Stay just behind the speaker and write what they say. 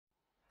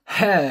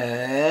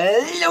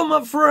Hello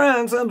my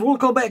friends and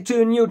welcome back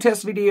to a new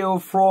test video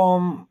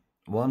from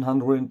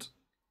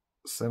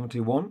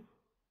 171?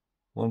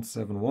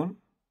 171?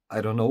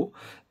 I don't know.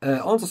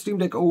 On the Steam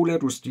Deck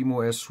OLED with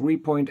SteamOS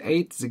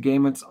 3.8. The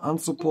game is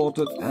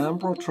unsupported and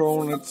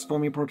Proton. It's for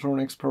me Proton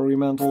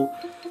experimental.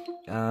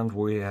 And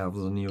we have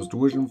the newest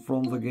version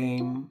from the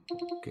game.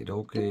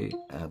 Okay,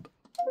 and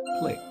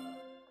play.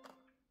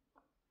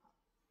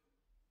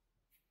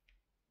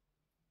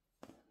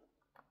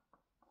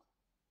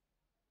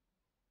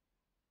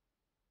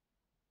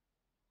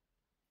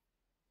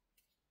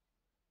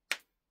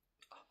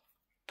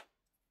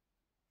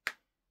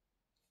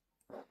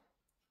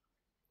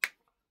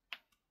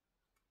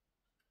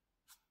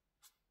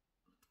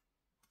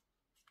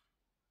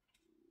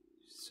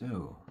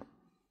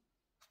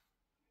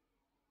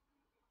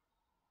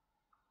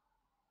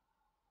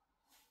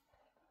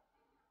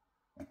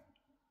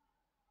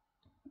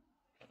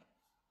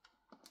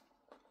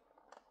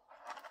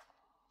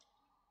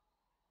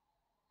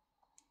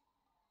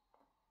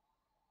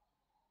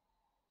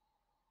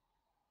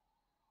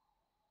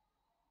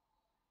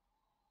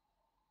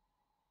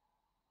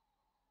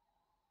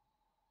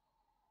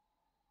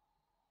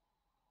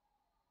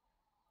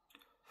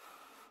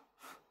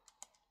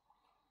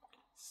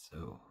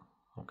 So,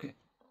 okay,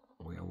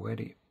 we are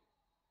ready.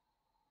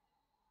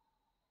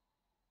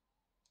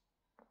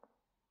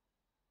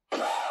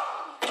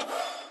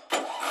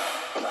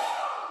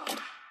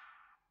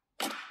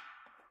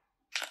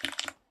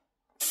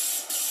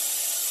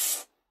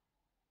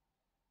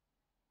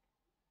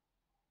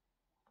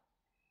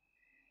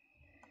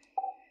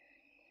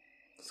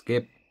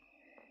 Skip.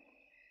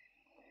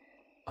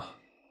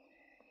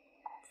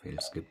 Fail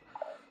skip.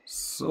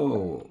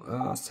 So,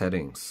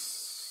 settings.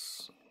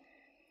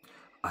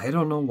 I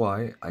don't know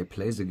why I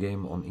play the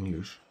game on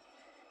English.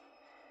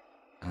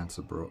 And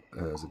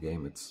the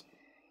game it's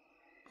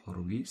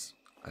Portuguese.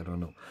 I don't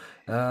know.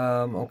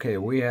 Okay,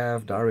 we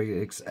have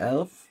DirectX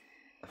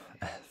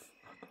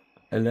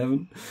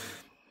 11.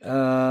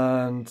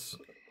 And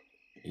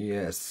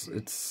yes,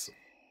 it's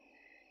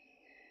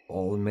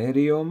all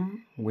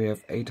medium. We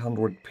have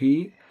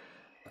 800p.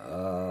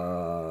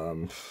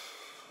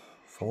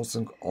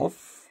 Forcing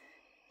off.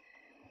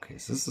 Okay,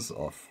 this is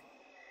off.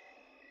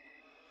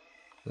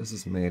 This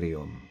is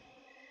medium.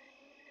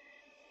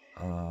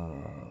 I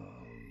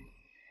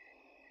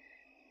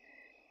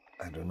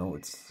don't know.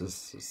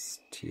 This is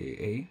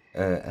TAA,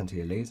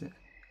 anti-aliasing.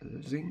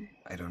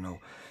 I don't know.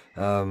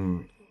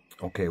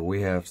 Okay,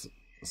 we have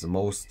the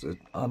most.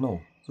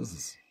 No, this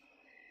is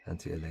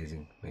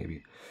anti-aliasing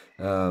maybe.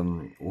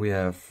 We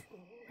have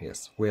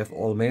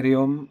all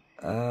medium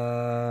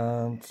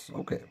and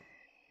okay,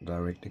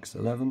 DirectX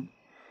 11.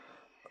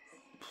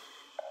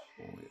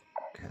 We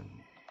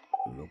can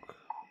look.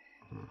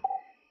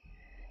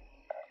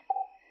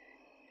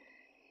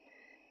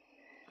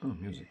 Oh,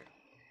 music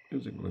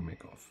will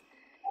make off.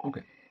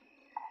 Okay.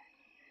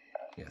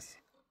 Yes.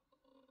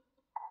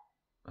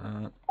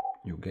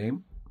 New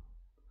game.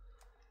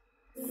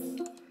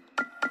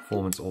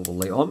 Performance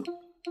overlay on.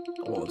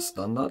 All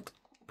standard.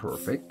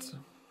 Perfect.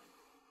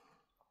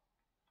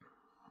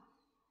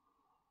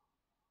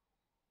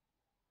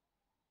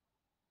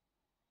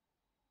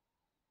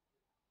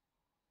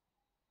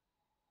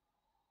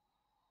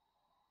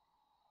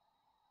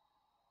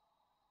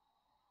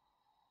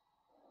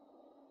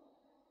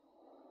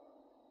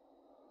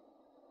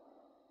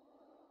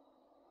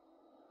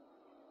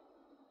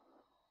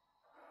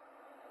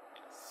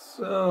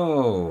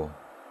 So,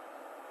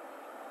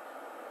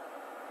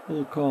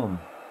 welcome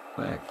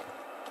back.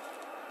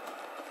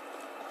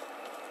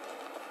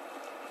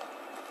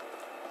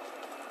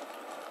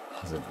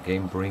 Does that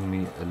game bring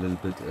me a little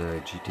bit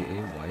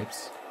GTA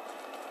vibes?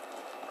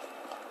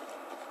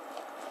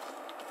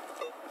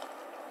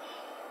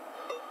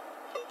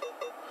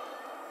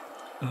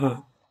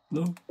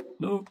 No.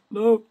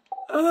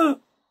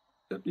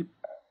 Let me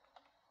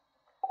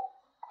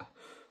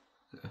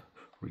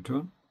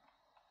return.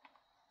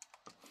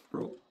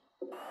 Bro.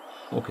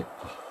 Okay.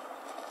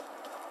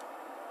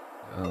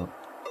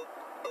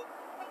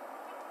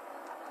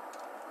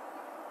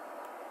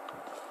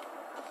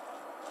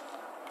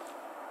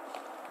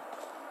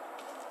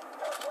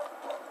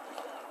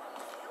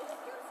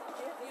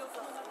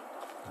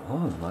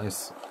 Oh,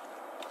 nice.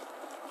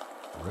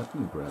 Grab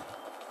and grab.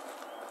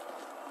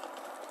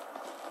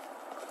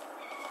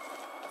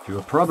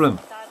 Your problem.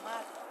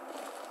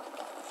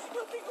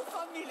 Eu tenho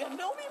família,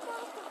 não me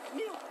mata.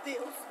 Meu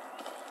Deus.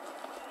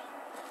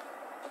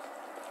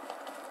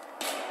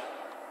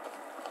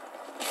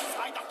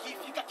 Sai daqui,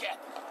 fica quieto.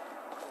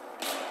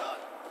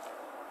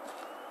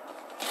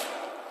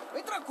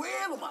 Vem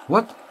tranquilo, mano.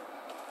 What?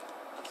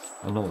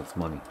 Oh no, it's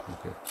money.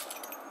 Okay.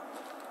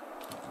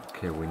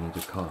 Okay, we need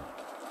a car.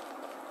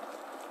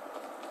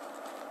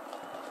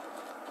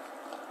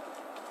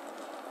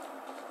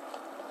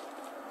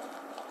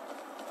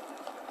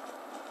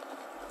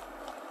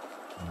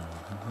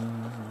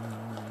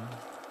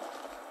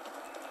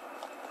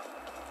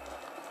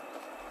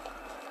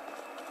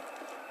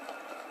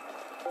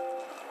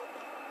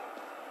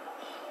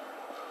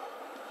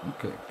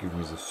 Okay, give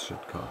me this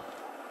shit car.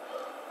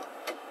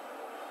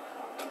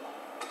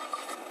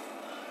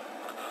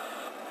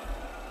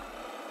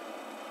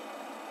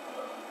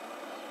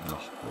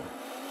 Ach, bro.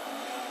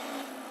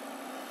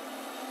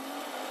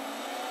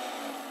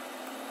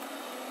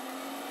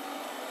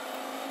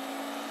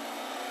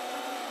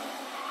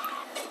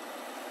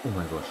 Oh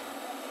my gosh.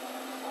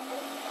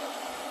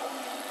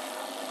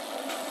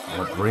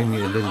 Or bring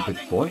me a little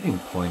bit boiling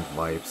point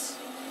vibes.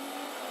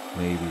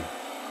 Maybe.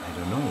 I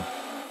don't know.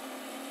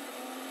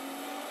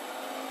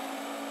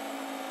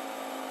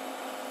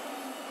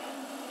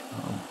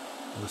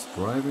 With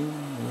driving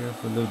we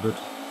have a little bit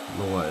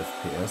lower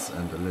FPS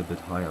and a little bit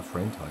higher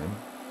frame time.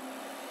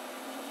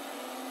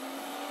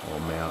 Or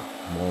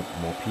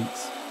more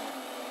peaks.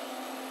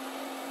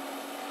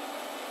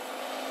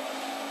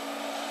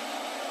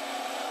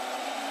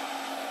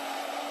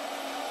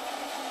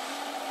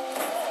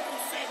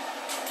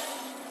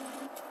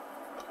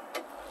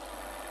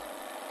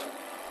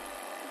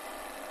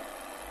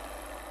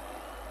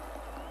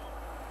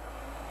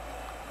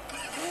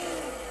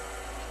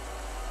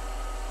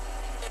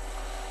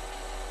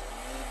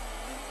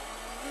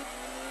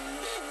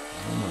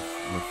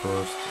 My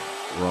first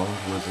round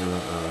with a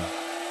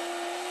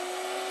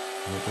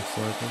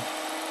motorcycle.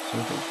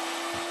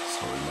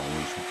 Sorry, my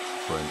English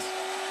friends.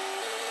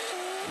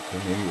 Okay,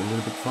 maybe a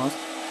little bit fast.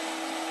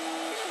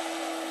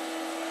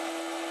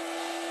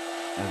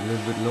 And a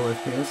little bit low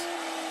FPS.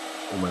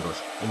 Oh my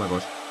gosh, oh my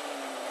gosh.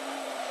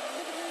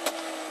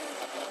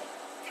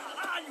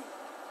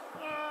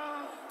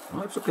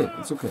 No, it's okay,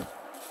 it's okay.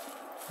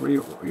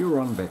 You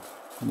run back,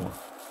 come on.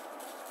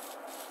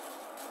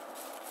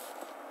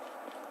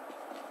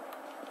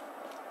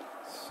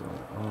 So,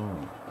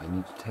 I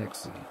need a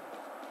taxi.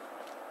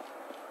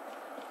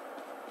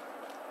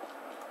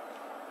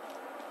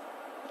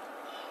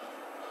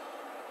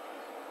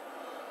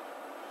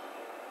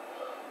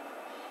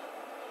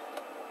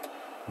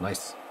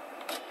 Nice.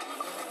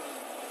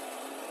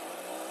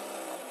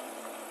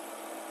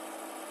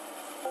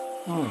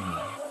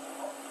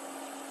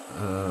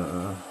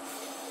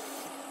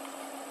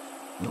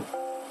 No.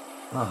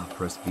 Ah,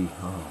 press B.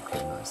 Oh,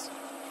 okay, nice.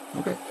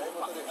 Okay.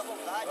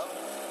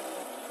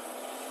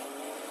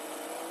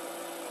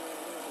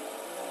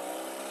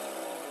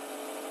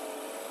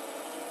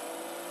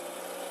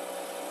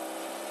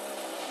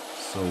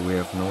 So we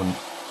have no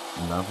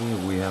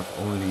navi, we have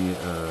only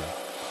a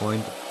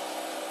point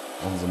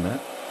on the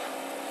map.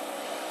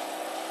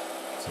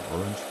 It's an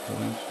orange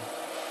point.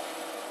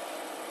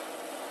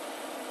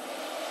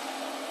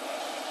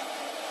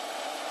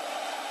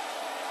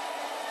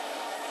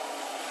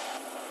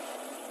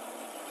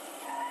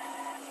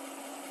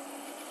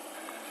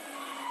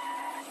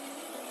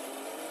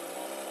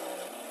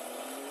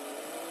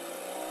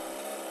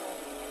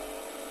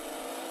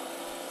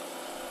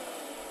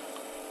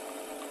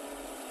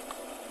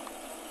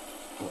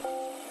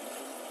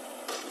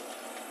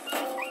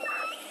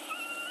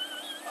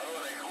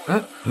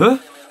 Huh?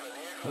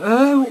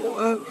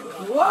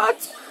 What?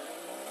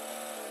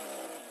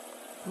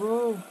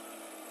 Bro.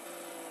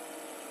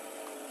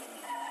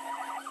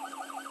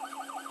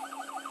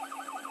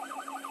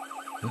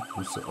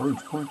 Who's the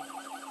orange point?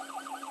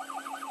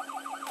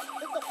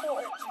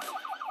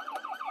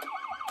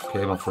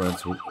 Okay, my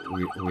friends,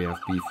 we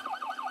have beef.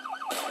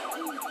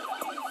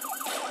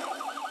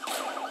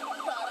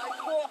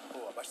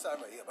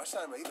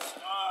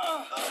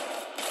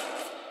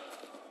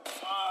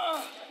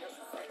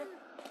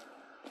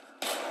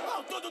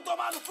 Tudo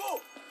tomar no cu!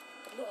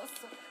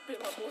 Nossa,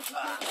 pelo amor de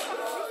Deus.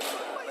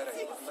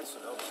 Peraí, não faz isso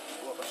não.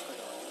 Boa,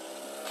 bastante.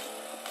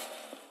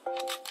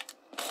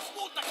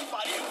 Puta que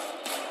pariu!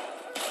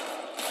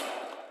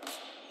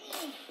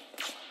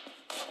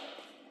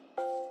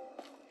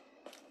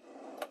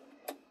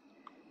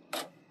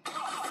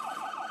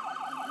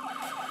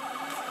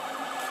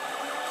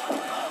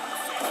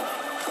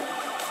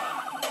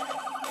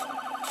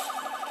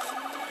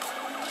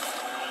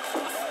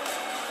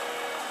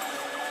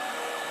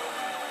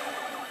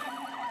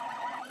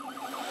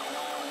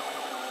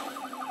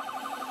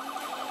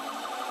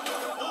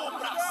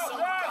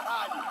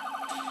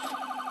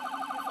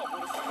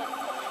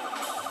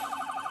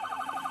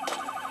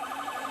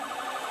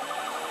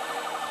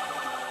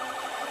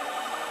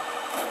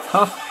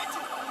 Ha!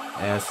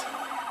 Ass.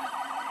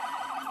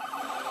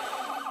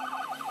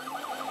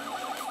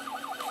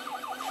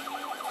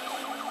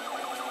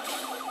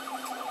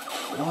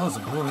 Oh, the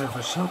bro have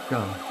a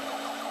shotgun.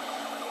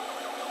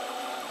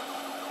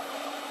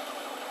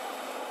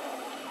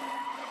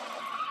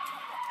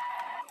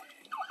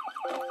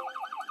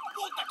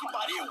 Puta que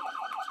pariu!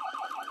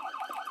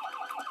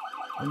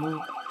 Oh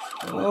no.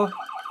 Oh.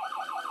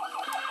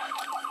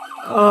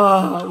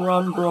 Ah,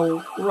 run,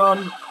 bro,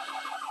 run.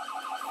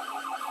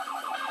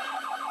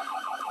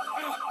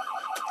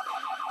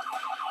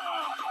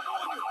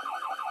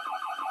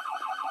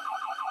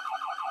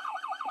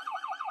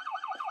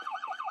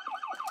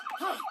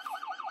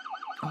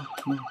 Oh,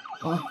 no.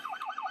 Oh.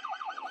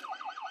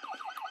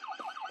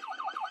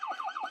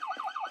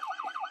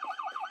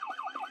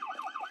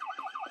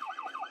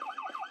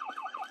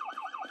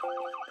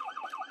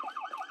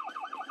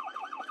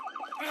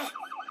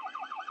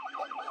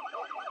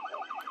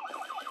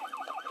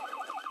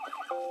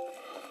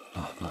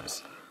 Oh,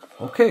 nice.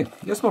 Okay,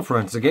 yes, my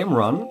friends, the game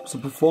run. The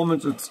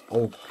performance it's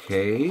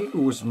okay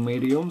with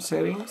medium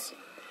settings.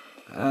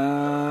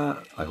 I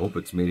hope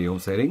it's medium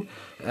setting.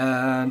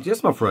 And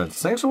yes, my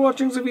friends, thanks for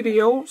watching the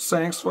video.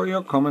 Thanks for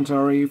your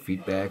commentary,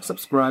 feedback,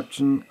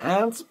 subscription,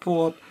 and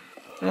support.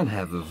 And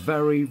have a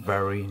very,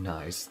 very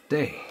nice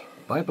day.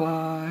 Bye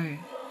bye.